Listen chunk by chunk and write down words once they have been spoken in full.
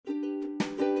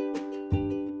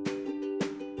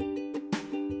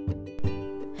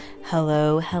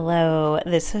Hello.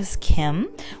 This is Kim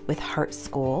with Heart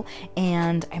School,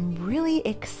 and I'm really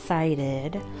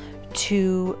excited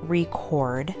to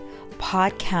record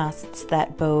podcasts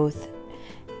that both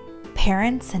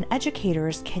parents and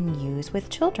educators can use with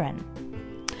children.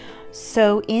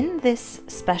 So in this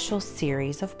special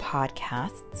series of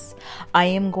podcasts, I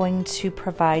am going to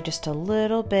provide just a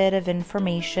little bit of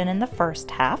information in the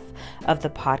first half of the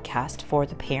podcast for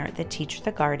the parent, the teacher,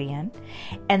 the guardian,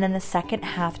 and then the second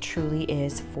half truly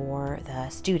is for the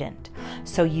student.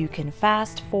 So you can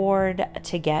fast forward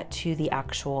to get to the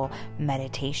actual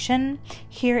meditation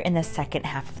here in the second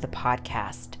half of the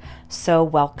podcast. So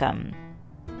welcome.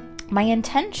 My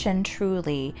intention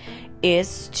truly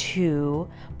is to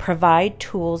provide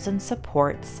tools and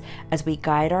supports as we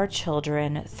guide our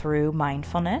children through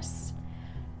mindfulness,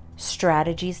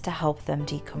 strategies to help them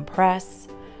decompress,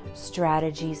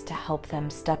 strategies to help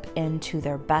them step into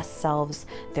their best selves,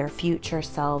 their future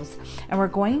selves, and we're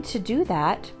going to do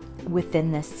that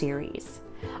within this series.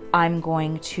 I'm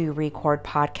going to record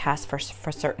podcasts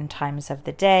for certain times of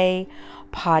the day,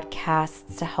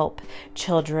 podcasts to help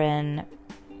children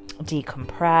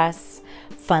decompress,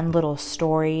 fun little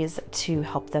stories to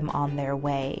help them on their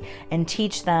way, and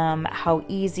teach them how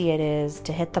easy it is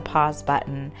to hit the pause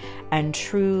button and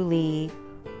truly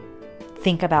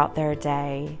think about their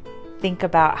day, think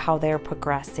about how they're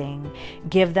progressing,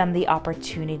 give them the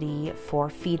opportunity for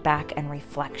feedback and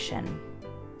reflection.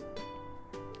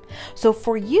 So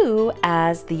for you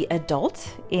as the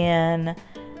adult in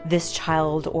this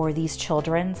child or these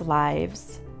children's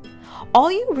lives, all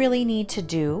you really need to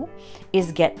do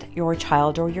is get your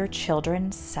child or your children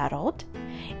settled.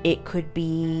 It could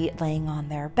be laying on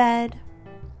their bed.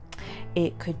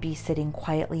 It could be sitting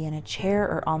quietly in a chair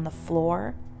or on the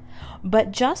floor.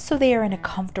 But just so they are in a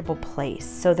comfortable place,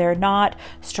 so they're not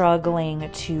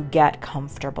struggling to get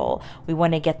comfortable. We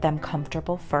want to get them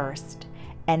comfortable first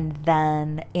and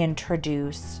then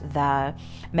introduce the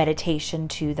meditation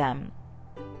to them.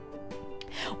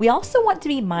 We also want to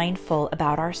be mindful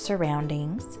about our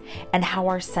surroundings and how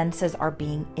our senses are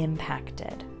being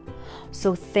impacted.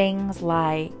 So things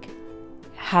like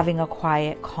having a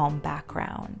quiet, calm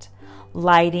background,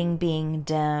 lighting being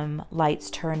dim, lights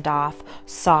turned off,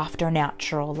 soft or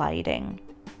natural lighting.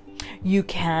 You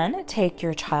can take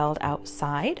your child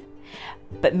outside,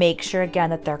 but make sure again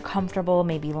that they're comfortable,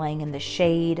 maybe laying in the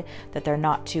shade, that they're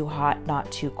not too hot,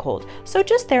 not too cold. So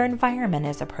just their environment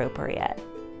is appropriate.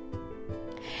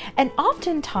 And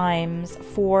oftentimes,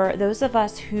 for those of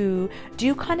us who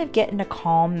do kind of get in a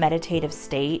calm meditative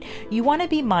state, you want to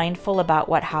be mindful about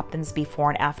what happens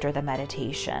before and after the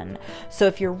meditation. So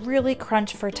if you're really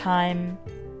crunched for time,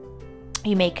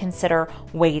 you may consider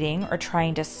waiting or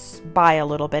trying to buy a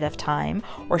little bit of time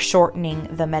or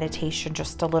shortening the meditation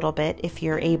just a little bit if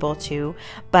you're able to.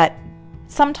 But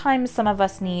sometimes some of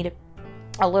us need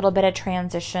a little bit of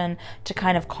transition to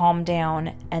kind of calm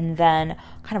down and then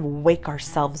kind of wake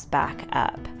ourselves back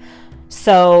up.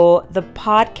 So the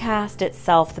podcast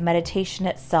itself, the meditation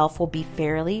itself will be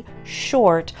fairly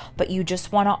short, but you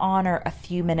just want to honor a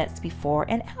few minutes before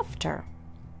and after.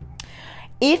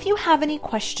 If you have any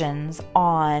questions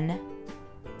on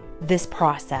this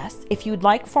process, if you'd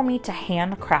like for me to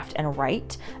handcraft and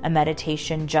write a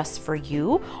meditation just for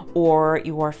you or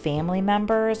your family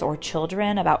members or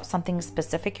children about something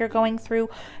specific you're going through,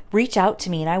 reach out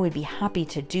to me and I would be happy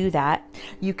to do that.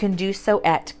 You can do so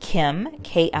at Kim,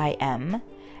 K-I-M,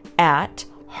 at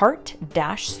heart-school.org,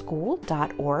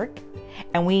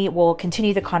 and we will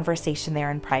continue the conversation there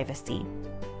in privacy.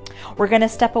 We're going to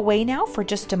step away now for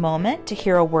just a moment to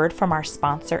hear a word from our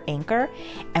sponsor, Anchor,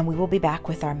 and we will be back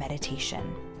with our meditation.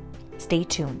 Stay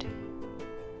tuned.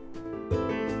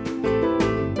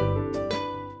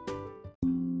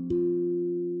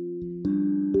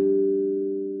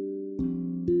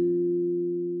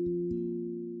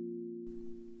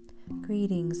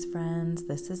 Greetings, friends.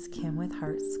 This is Kim with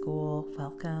Heart School.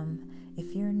 Welcome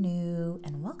if you're new,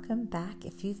 and welcome back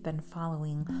if you've been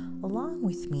following along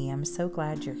with me. I'm so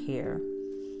glad you're here.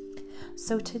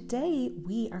 So today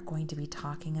we are going to be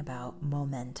talking about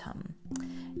momentum,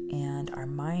 and our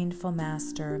mindful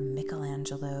master,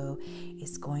 Michelangelo,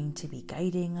 is going to be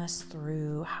guiding us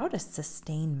through how to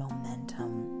sustain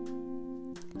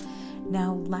momentum.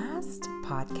 Now, last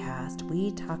podcast,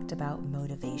 we talked about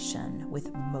motivation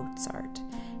with Mozart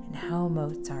and how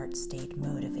Mozart stayed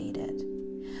motivated.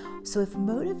 So if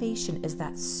motivation is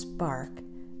that spark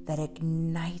that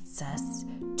ignites us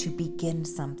to begin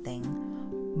something,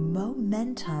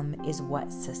 momentum is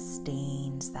what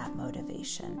sustains that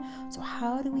motivation. So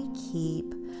how do we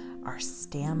keep our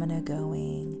stamina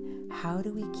going? how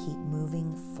do we keep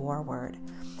moving forward?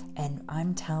 And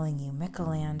I'm telling you,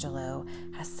 Michelangelo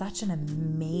has such an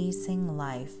amazing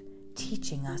life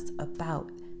teaching us about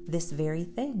this very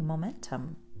thing,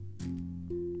 momentum.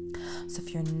 So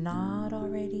if you're not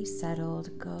already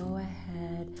settled, go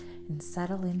ahead and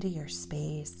settle into your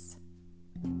space.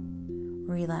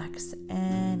 Relax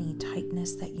any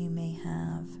tightness that you may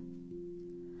have.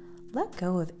 Let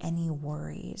go of any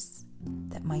worries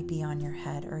that might be on your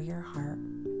head or your heart.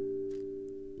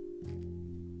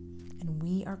 And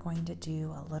we are going to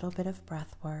do a little bit of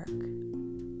breath work.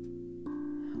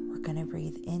 We're going to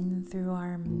breathe in through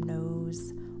our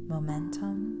nose,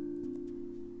 momentum.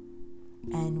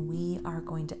 And we are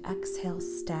going to exhale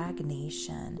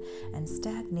stagnation. And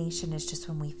stagnation is just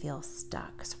when we feel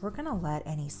stuck. So we're going to let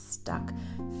any stuck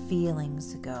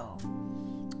feelings go.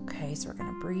 Okay, so we're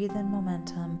going to breathe in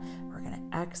momentum. We're going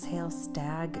to exhale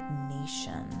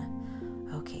stagnation.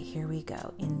 Okay, here we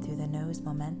go. In through the nose,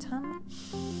 momentum.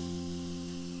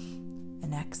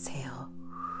 And exhale.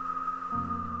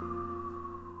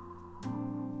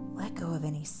 Let go of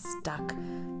any stuck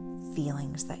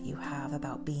feelings that you have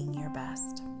about being your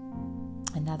best.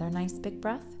 Another nice big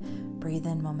breath. Breathe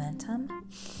in momentum.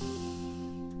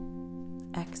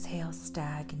 Exhale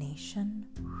stagnation.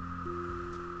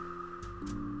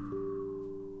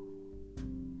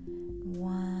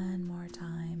 One more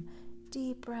time.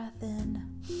 Deep breath in.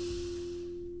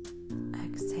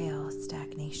 Exhale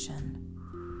stagnation.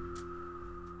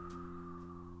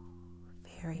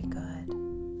 Very good.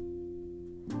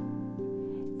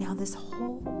 Now this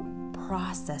whole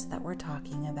process that we're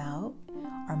talking about,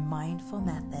 our mindful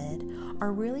method,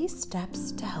 are really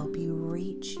steps to help you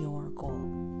reach your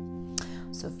goal.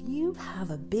 So if you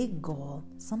have a big goal,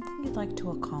 something you'd like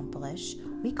to accomplish,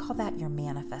 we call that your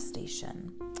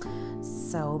manifestation.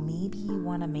 So maybe you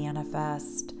want to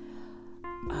manifest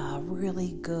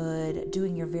really good,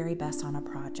 doing your very best on a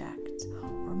project.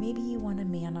 Or maybe you want to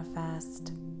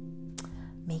manifest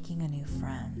making a new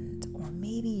friend. Or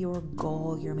maybe your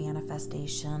goal, your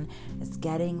manifestation, is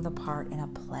getting the part in a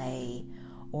play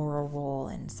or a role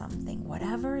in something.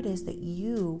 Whatever it is that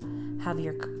you have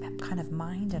your kind of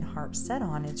mind and heart set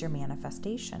on is your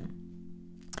manifestation.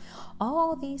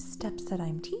 All these steps that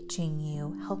I'm teaching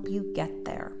you help you get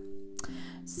there.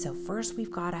 So first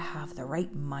we've got to have the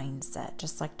right mindset,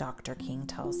 just like Dr. King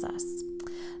tells us.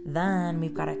 Then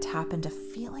we've got to tap into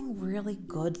feeling really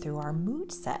good through our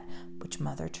mood set, which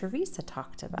Mother Teresa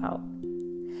talked about.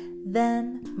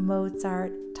 Then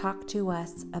Mozart talked to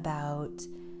us about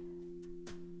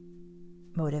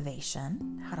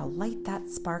motivation, how to light that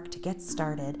spark to get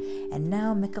started. And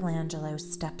now Michelangelo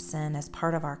steps in as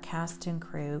part of our cast and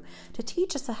crew to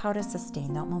teach us how to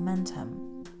sustain that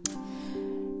momentum.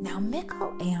 Now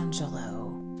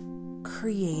Michelangelo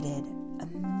created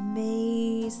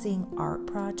amazing art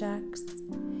projects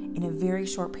in a very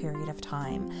short period of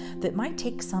time that might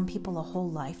take some people a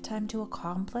whole lifetime to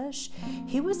accomplish.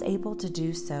 He was able to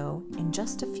do so in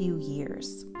just a few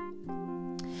years.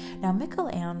 Now,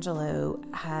 Michelangelo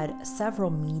had several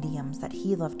mediums that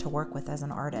he loved to work with as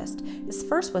an artist. His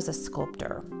first was a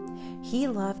sculptor. He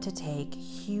loved to take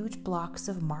huge blocks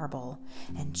of marble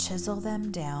and chisel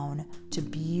them down to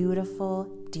beautiful,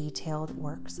 detailed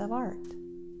works of art.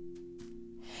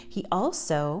 He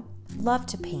also loved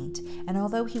to paint, and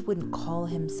although he wouldn't call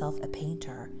himself a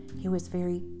painter, he was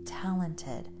very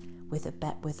talented with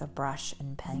a brush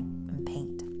and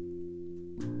paint.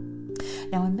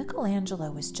 Now, when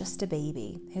Michelangelo was just a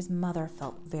baby, his mother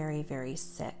felt very, very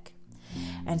sick.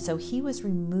 And so he was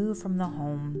removed from the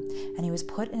home, and he was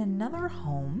put in another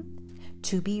home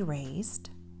to be raised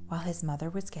while his mother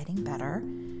was getting better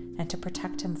and to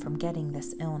protect him from getting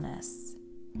this illness.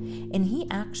 And he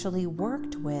actually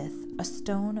worked with a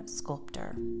stone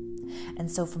sculptor. And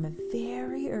so from a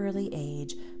very early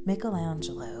age,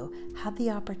 Michelangelo had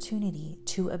the opportunity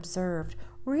to observe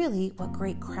really what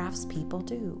great craftspeople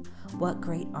do, what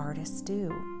great artists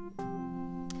do.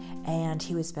 And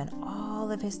he would spend all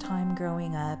of his time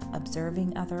growing up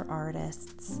observing other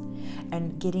artists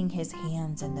and getting his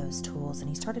hands in those tools. And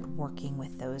he started working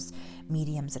with those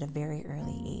mediums at a very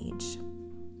early age.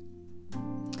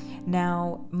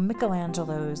 Now,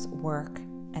 Michelangelo's work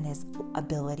and his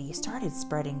ability started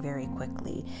spreading very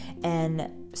quickly, and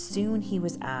soon he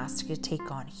was asked to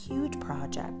take on huge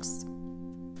projects.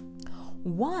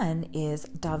 One is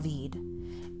David.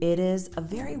 It is a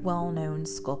very well-known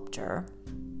sculptor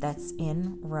that's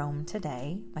in Rome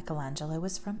today. Michelangelo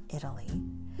was from Italy,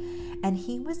 and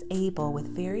he was able,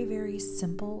 with very, very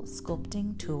simple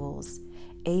sculpting tools,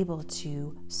 able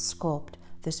to sculpt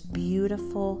this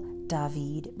beautiful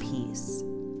David piece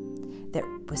that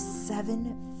was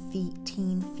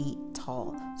 17 feet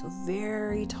tall, so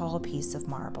very tall piece of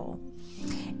marble.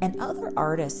 And other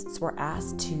artists were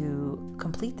asked to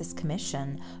complete this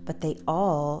commission, but they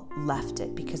all left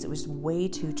it because it was way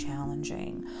too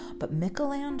challenging. But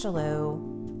Michelangelo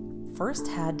first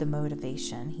had the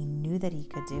motivation. He knew that he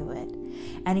could do it,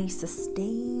 and he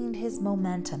sustained his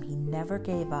momentum. He never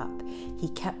gave up. He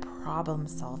kept problem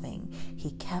solving.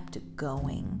 He kept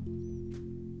going.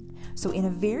 So in a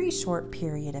very short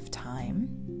period of time,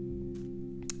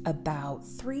 about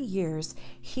 3 years,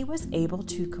 he was able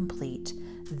to complete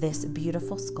this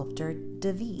beautiful sculpture,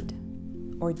 David,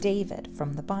 or David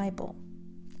from the Bible.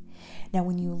 Now,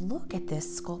 when you look at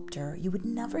this sculpture, you would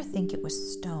never think it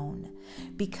was stone,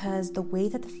 because the way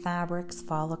that the fabrics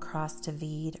fall across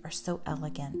David are so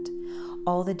elegant.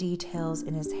 All the details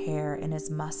in his hair and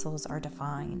his muscles are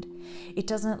defined. It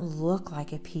doesn't look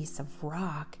like a piece of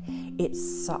rock.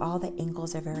 All the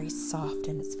angles are very soft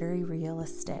and it's very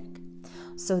realistic.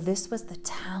 So this was the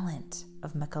talent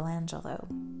of Michelangelo.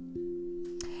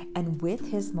 And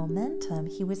with his momentum,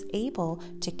 he was able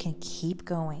to keep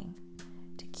going,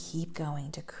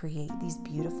 to create these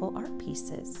beautiful art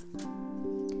pieces.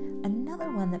 Another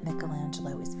one that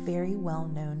Michelangelo is very well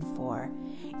known for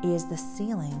is the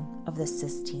ceiling of the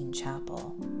Sistine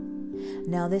Chapel.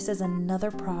 Now, this is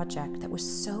another project that was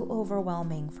so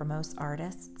overwhelming for most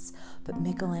artists, but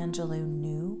Michelangelo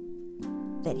knew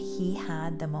that he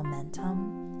had the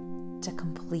momentum to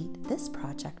complete this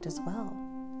project as well.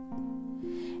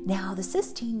 Now, the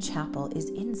Sistine Chapel is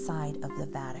inside of the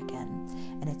Vatican,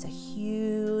 and it's a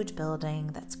huge building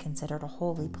that's considered a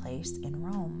holy place in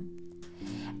Rome.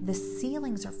 The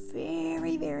ceilings are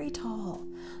very, very tall,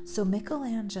 so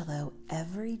Michelangelo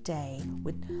every day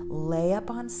would lay up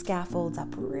on scaffolds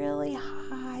up really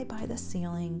high by the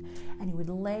ceiling, and he would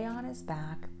lay on his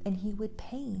back and he would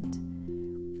paint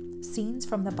scenes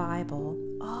from the Bible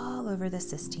all over the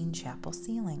Sistine Chapel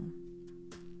ceiling.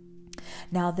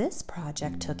 Now, this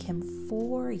project took him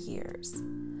 4 years,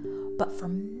 but for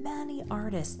many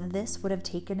artists, this would have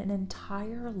taken an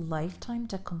entire lifetime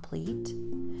to complete.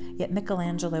 Yet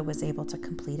Michelangelo was able to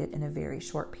complete it in a very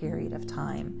short period of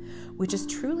time, which is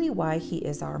truly why he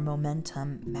is our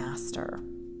momentum master.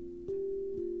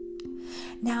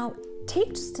 Now, take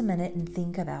just a minute and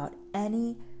think about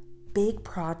any big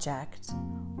project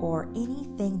or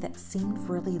anything that seemed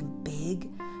really big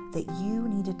that you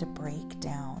needed to break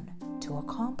down to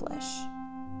accomplish.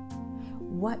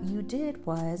 What you did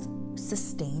was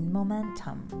sustain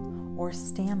momentum or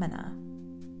stamina.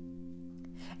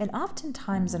 And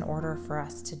oftentimes, in order for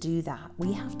us to do that,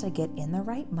 we have to get in the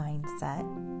right mindset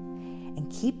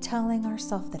and keep telling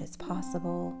ourselves that it's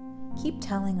possible, keep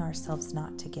telling ourselves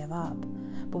not to give up.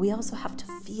 But we also have to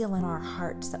feel in our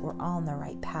hearts that we're on the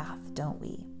right path, don't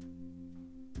we?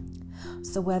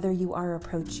 So whether you are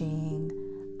approaching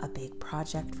a big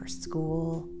project for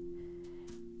school,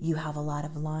 you have a lot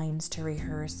of lines to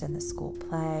rehearse in the school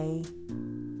play,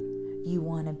 you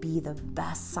want to be the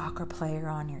best soccer player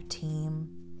on your team,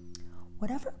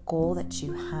 whatever goal that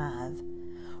you have,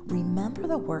 remember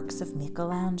the works of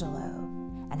Michelangelo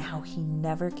and how he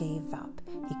never gave up.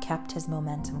 He kept his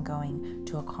momentum going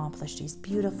to accomplish these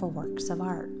beautiful works of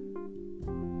art.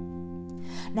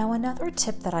 Now, another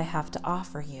tip that I have to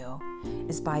offer you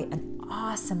is by an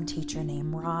awesome teacher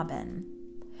named Robin.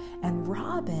 And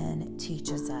Robin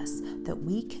teaches us that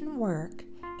we can work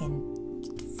in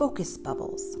focus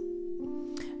bubbles.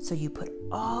 So you put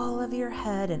all of your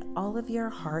head and all of your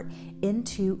heart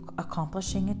into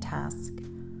accomplishing a task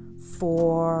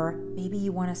for, maybe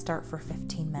you want to start for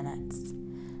 15 minutes.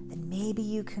 Then maybe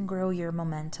you can grow your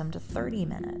momentum to 30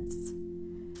 minutes.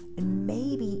 And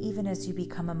maybe even as you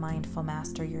become a mindful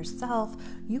master yourself,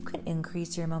 you can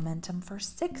increase your momentum for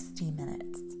 60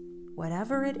 minutes.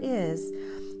 Whatever it is,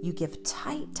 you give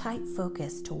tight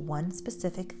focus to one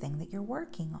specific thing that you're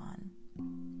working on.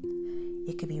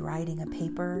 It could be writing a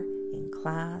paper in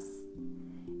class.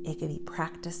 It could be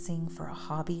practicing for a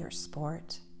hobby or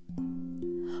sport.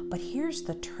 But here's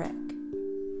the trick.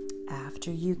 After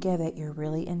you give it your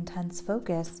really intense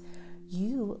focus,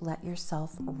 you let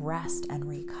yourself rest and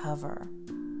recover.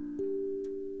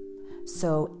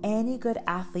 So any good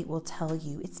athlete will tell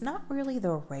you it's not really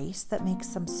the race that makes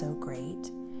them so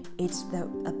great. It's the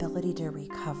ability to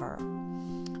recover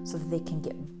so that they can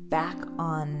get back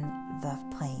on the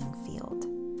playing field.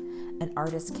 An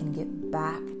artist can get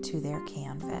back to their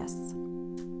canvas.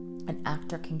 An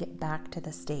actor can get back to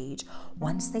the stage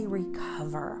once they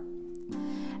recover.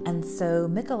 And so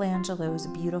Michelangelo's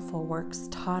beautiful works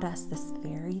taught us this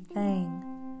very thing.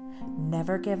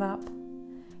 Never give up.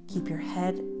 Keep your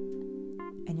head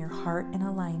and your heart in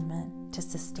alignment to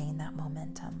sustain that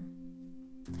momentum.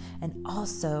 And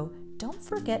also, don't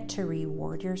forget to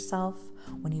reward yourself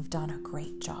when you've done a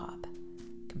great job.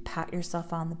 You can pat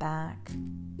yourself on the back,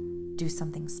 do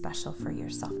something special for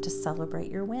yourself to celebrate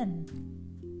your win.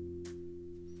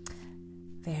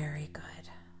 Very good.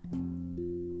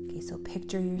 Okay, so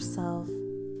picture yourself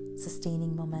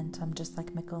sustaining momentum just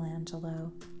like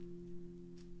Michelangelo.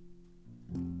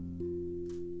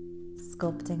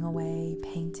 Sculpting away,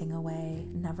 painting away,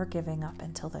 never giving up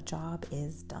until the job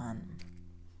is done.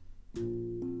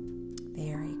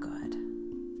 Very good.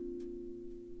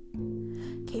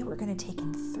 Okay, we're going to take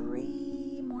in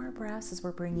 3 more breaths as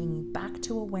we're bringing you back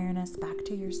to awareness, back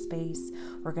to your space.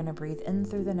 We're going to breathe in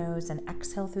through the nose and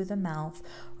exhale through the mouth.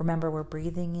 Remember, we're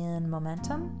breathing in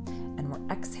momentum and we're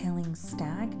exhaling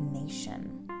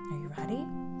stagnation. Are you ready?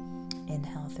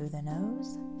 Inhale through the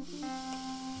nose.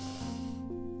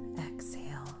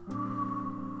 Exhale.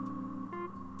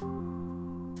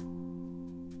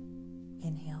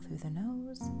 Inhale through the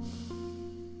nose.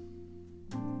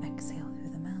 Exhale through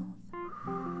the mouth.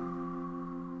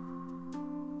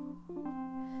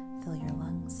 Fill your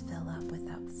lungs, fill up with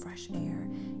that fresh air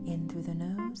in through the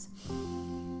nose.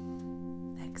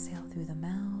 Exhale through the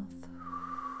mouth.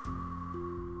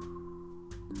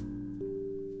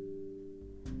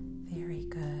 Very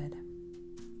good.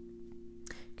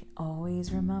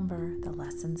 Always remember the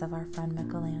lessons of our friend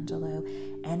Michelangelo.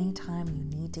 Anytime you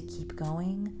need to keep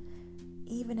going,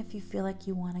 even if you feel like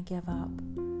you want to give up,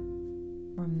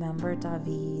 remember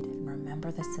David,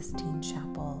 remember the Sistine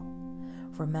Chapel,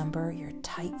 remember your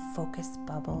tight focused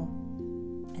bubble,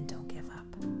 and don't give up.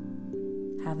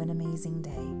 Have an amazing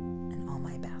day, and all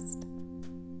my best.